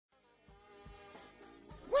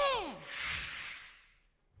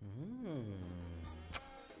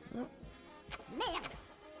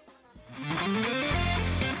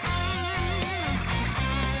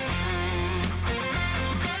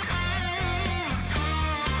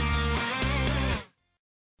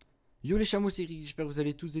Yo les chameaux, c'est Eric, j'espère que vous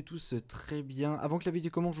allez tous et tous très bien. Avant que la vidéo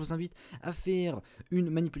commence, je vous invite à faire une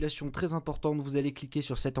manipulation très importante. Vous allez cliquer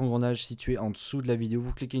sur cet engrenage situé en dessous de la vidéo.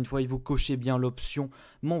 Vous cliquez une fois et vous cochez bien l'option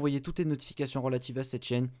m'envoyer toutes les notifications relatives à cette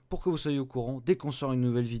chaîne pour que vous soyez au courant dès qu'on sort une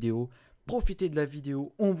nouvelle vidéo. Profitez de la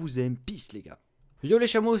vidéo, on vous aime, peace les gars. Yo les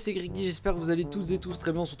chameaux, c'est Eric, j'espère que vous allez tous et tous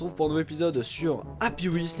très bien. On se retrouve pour un nouvel épisode sur Happy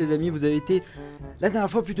Wheels les amis. Vous avez été la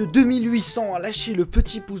dernière fois plus de 2800 à lâcher le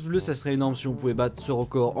petit pouce bleu, ça serait énorme si on pouvait battre ce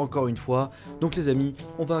record encore une fois. Donc les amis,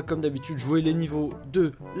 on va comme d'habitude jouer les niveaux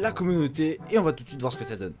de la communauté et on va tout de suite voir ce que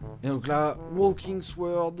ça donne. Et donc là, Walking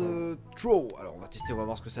Sword Throw. Alors on va tester, on va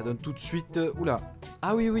voir ce que ça donne tout de suite. Oula,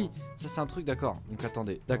 ah oui, ça c'est un truc, d'accord. Donc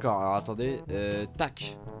attendez, d'accord, alors attendez,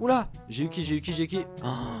 tac. Oula, j'ai eu qui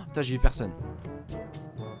oh, putain, j'ai eu personne.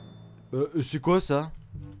 C'est quoi ça?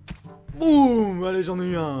 Boum! Allez, j'en ai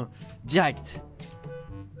eu un. Direct.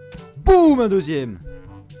 Boum! Un deuxième.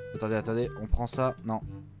 Attendez, on prend ça. Non.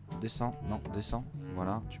 Descends. Non, descends.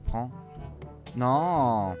 Voilà, tu prends.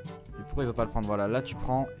 Non. Et pourquoi il veut pas le prendre? Voilà, là tu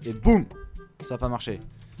prends. Et boum! Ça a pas marché.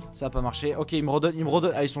 Ça a pas marché. Ok, il me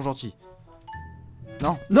redonne. Ah, ils sont gentils.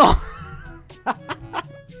 Non. Non!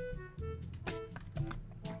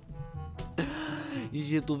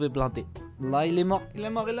 J'y ai trouvé planté. Là, il est mort.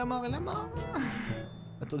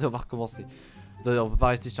 Attendez, on va recommencer. Attendez, on peut pas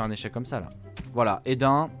rester sur un échec comme ça, là. Voilà, et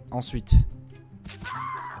d'un, ensuite.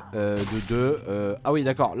 De deux. Ah oui,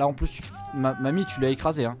 d'accord. Là, en plus, mamie, tu l'as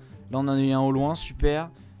écrasé, hein. Là, on en a eu un au loin, super.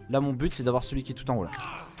 Là, mon but, c'est d'avoir celui qui est tout en haut, là.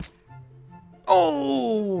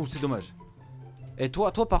 Oh, c'est dommage. Et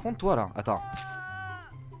toi, par contre, toi, là. Attends.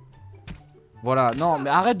 Voilà, non, mais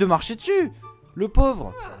arrête de marcher dessus. Le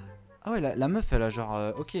pauvre. Ah ouais, la meuf, elle a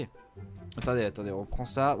genre... ok. Attendez, on prend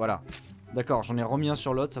ça, voilà. D'accord, j'en ai remis un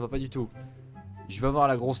sur l'autre, ça va pas du tout. Je vais voir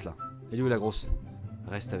la grosse, là. Elle est où, la grosse?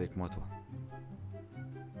 Reste avec moi, toi.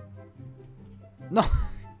 Non.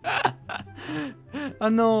 Ah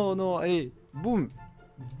non, allez. Boum.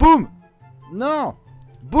 Boum. Non.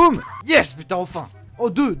 Boum. Yes, putain, enfin. Oh,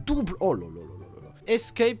 deux, double. Oh là.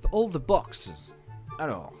 Escape all the boxes.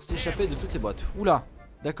 Alors, s'échapper de toutes les boîtes. Oula.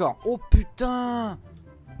 D'accord. Oh, putain.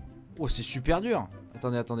 Oh, c'est super dur.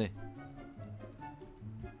 Attendez.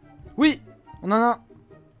 Oui, on en a un.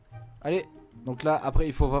 Allez, donc là, après,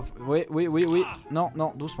 il faut... Oui. Non,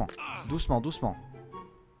 doucement.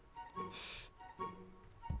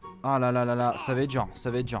 Ah là, ça va être dur. Ça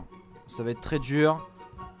va être très dur.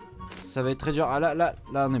 Ah là,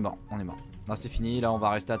 on est mort. Là, c'est fini. Là, on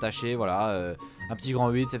va rester attaché. Voilà, un petit grand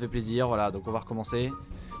 8, ça fait plaisir. Voilà, donc on va recommencer.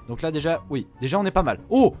 Donc là, déjà, oui. Déjà, on est pas mal.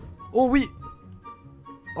 Oh oui.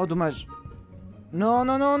 Oh, dommage. Non.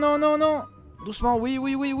 Doucement, oui.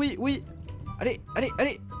 Allez.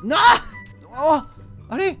 Non. Oh,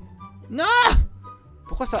 allez. Non.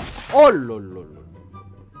 Pourquoi ça? Oh lol.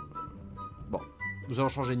 Bon, nous allons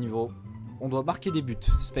changer de niveau. On doit marquer des buts.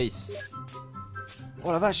 Space.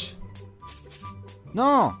 Oh la vache.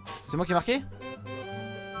 Non. C'est moi qui ai marqué?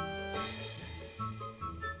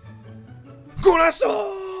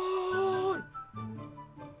 Golasol.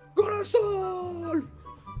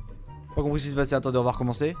 Pas compris ce qui s'est passé, attendez, on va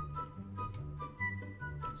recommencer.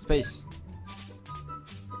 Space.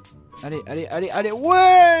 Allez,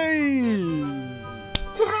 ouais.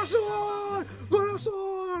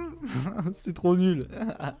 Golasol. C'est trop nul.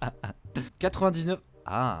 99.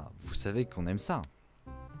 Ah, vous savez qu'on aime ça.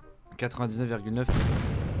 99,9.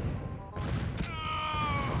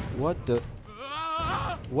 What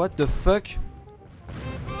the fuck?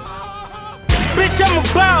 Bitch, I'm a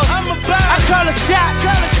boss. I call a shot.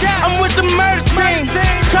 I'm with the murder team.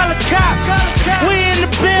 Call a cop. We in the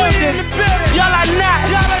building. Y'all are not.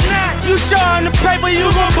 You showing the paper, you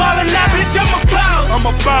gon' ball or not. Bitch, I'm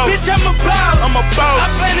a boss. Bitch, I'm a boss. I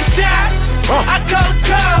play the shots. I call the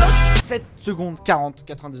calls. 7 secondes 40,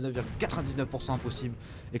 99,99% impossible.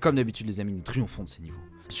 Et comme d'habitude les amis, nous triomphons de ces niveaux.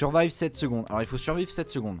 Survive 7 secondes. Alors il faut survivre 7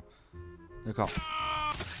 secondes.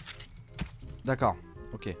 D'accord,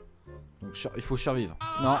 ok. Donc il faut survivre.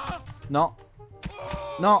 Non.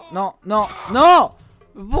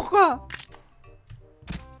 Pourquoi?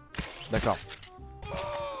 D'accord.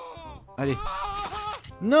 Allez.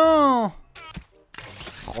 Non.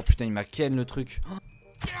 Oh putain, il m'a ken le truc.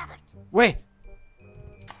 Ouais.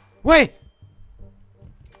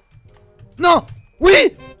 Non.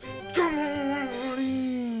 Oui.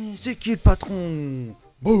 C'est qui le patron?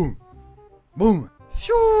 Boum.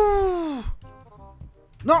 Fiou.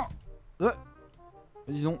 Non.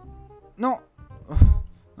 Dis donc. Non.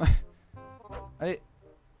 Allez.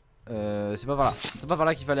 C'est pas par là. C'est pas par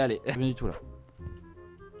là qu'il fallait aller. Rien du tout là.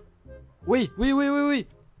 Oui.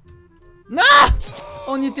 Non.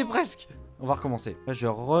 On y était presque. On va recommencer. Là je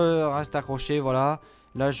reste accroché, voilà.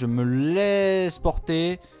 Là, je me laisse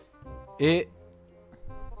porter. Et...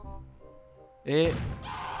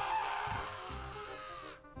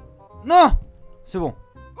 Non! C'est bon.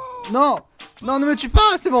 Non! Non, ne me tue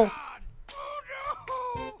pas, c'est bon.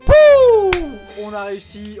 Pouh! On a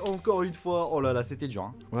réussi encore une fois. Oh là là, c'était dur.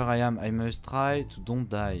 Hein. Where I am, I must try to don't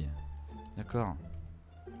die. D'accord.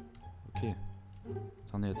 Ok.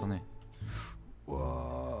 Attendez, attendez. Wow.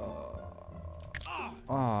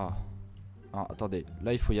 Oh. Ah, attendez,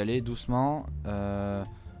 là il faut y aller doucement.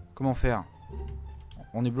 Comment faire?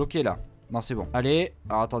 On est bloqué là. Non, c'est bon. Allez,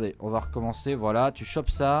 alors attendez, on va recommencer. Voilà, tu chopes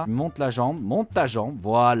ça. Monte la jambe, monte ta jambe.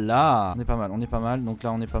 Voilà. On est pas mal, on est pas mal. Donc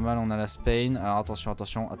là, on est pas mal. On a la Spain. Alors attention,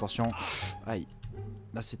 attention, attention. Aïe.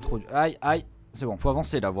 Là, c'est trop dur. Aïe, aïe. C'est bon, faut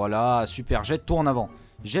avancer là. Voilà, super. Jette-toi en avant.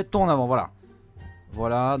 Jette-toi en avant, voilà.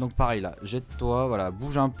 Voilà, donc pareil là. Jette-toi, voilà.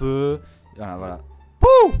 Bouge un peu. Voilà, voilà.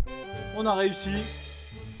 Pouh! On a réussi.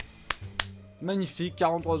 Magnifique,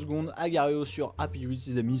 43 secondes, Agario sur Happy Wheels,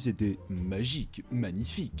 les amis, c'était magique,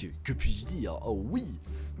 magnifique, que puis-je dire? Oh oui,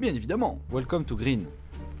 bien évidemment. Welcome to Green.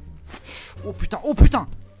 Oh putain, oh putain.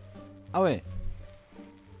 Ah ouais.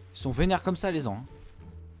 Ils sont vénères comme ça les ans.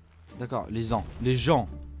 D'accord, les gens.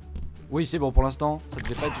 Oui, c'est bon pour l'instant, ça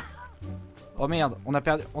devait pas être... Oh merde, on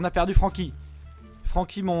a perdu Francky.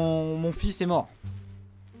 Francky, mon fils est mort.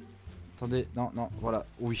 Attendez, non, non, voilà,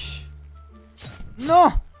 oui. Non!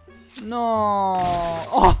 Non!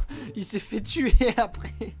 Oh! Il s'est fait tuer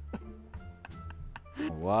après.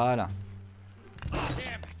 Voilà.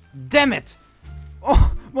 Damn it! Oh!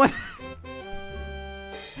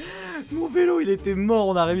 Mon vélo, il était mort.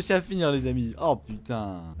 On a réussi à finir, les amis. Oh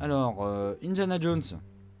putain. Alors, Indiana Jones.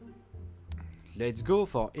 Let's go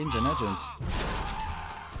for Indiana Jones.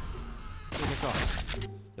 Ok, d'accord.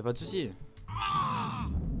 Y'a pas de souci.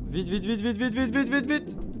 Vite, vite, vite, vite, vite, vite, vite, vite,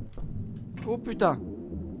 vite. Oh putain.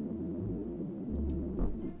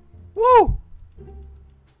 Wouh!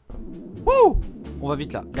 Wouh! On va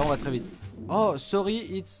vite là. Là, on va très vite. Oh, sorry,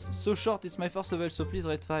 it's so short, it's my first level, so please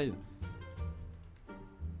rate 5.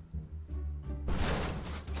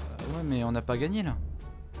 Ouais, mais on n'a pas gagné là.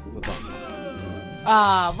 On peut pas.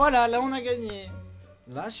 Ah, voilà, là on a gagné.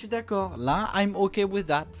 Là, je suis d'accord. Là, I'm okay with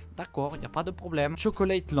that. D'accord, y a pas de problème.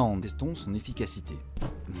 Chocolate Land. Testons son efficacité.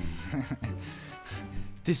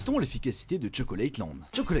 Testons l'efficacité de Chocolate Land.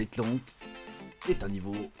 Chocolate Land est un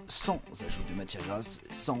niveau sans ajout de matière grasse,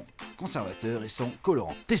 sans conservateur et sans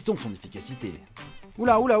colorant. Testons son efficacité.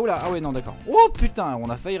 Oula, oula, oula. Ah ouais, non, d'accord. Oh putain, on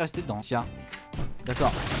a failli rester dedans. Tiens.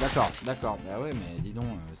 D'accord, d'accord, d'accord. Bah ouais, mais dis donc,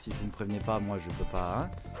 si vous me prévenez pas, moi je peux pas.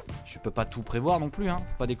 Hein, je peux pas tout prévoir non plus, hein.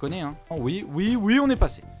 Faut pas déconner, hein. Oh, oui, oui, oui, on est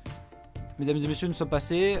passé. Mesdames et messieurs, nous sommes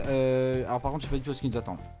passés. Alors par contre, je sais pas du tout ce qui nous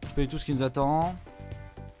attend. Je sais pas du tout ce qui nous attend.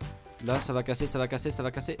 Là, ça va casser, ça va casser, ça va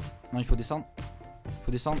casser. Non, il faut descendre. Il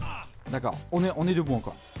faut descendre. D'accord, on est debout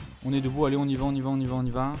encore. On est debout, allez, on y va, on y va, on y va, on y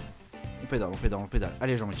va. On pédale, on pédale, on pédale.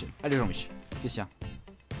 Allez, Jean-Michel, allez, Jean-Michel. Qu'est-ce qu'il y a?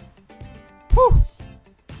 Pouh!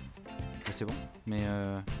 C'est bon, mais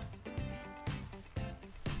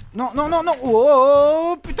non, non, non, non. Oh,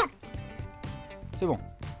 oh, oh, putain. C'est bon.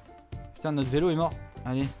 Putain, notre vélo est mort.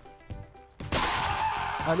 Allez.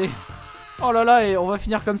 Allez. Oh là là, et on va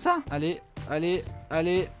finir comme ça. Allez, allez,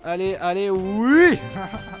 allez, allez, allez. Oui.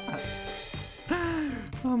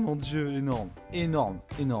 Oh mon dieu, énorme, énorme,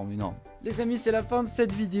 énorme, énorme. Les amis, c'est la fin de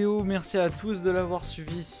cette vidéo. Merci à tous de l'avoir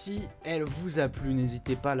suivi. Si elle vous a plu,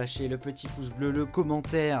 n'hésitez pas à lâcher le petit pouce bleu, le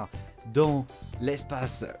commentaire dans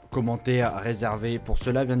l'espace commentaire réservé pour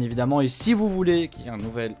cela, bien évidemment. Et si vous voulez qu'il y ait un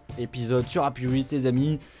nouvel épisode sur Happy Wheels, les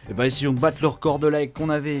amis, et bah essayons de battre le record de likes qu'on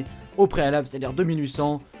avait au préalable, c'est-à-dire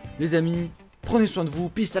 2800. Les amis, prenez soin de vous.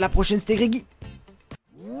 Peace, à la prochaine, c'était Grégy.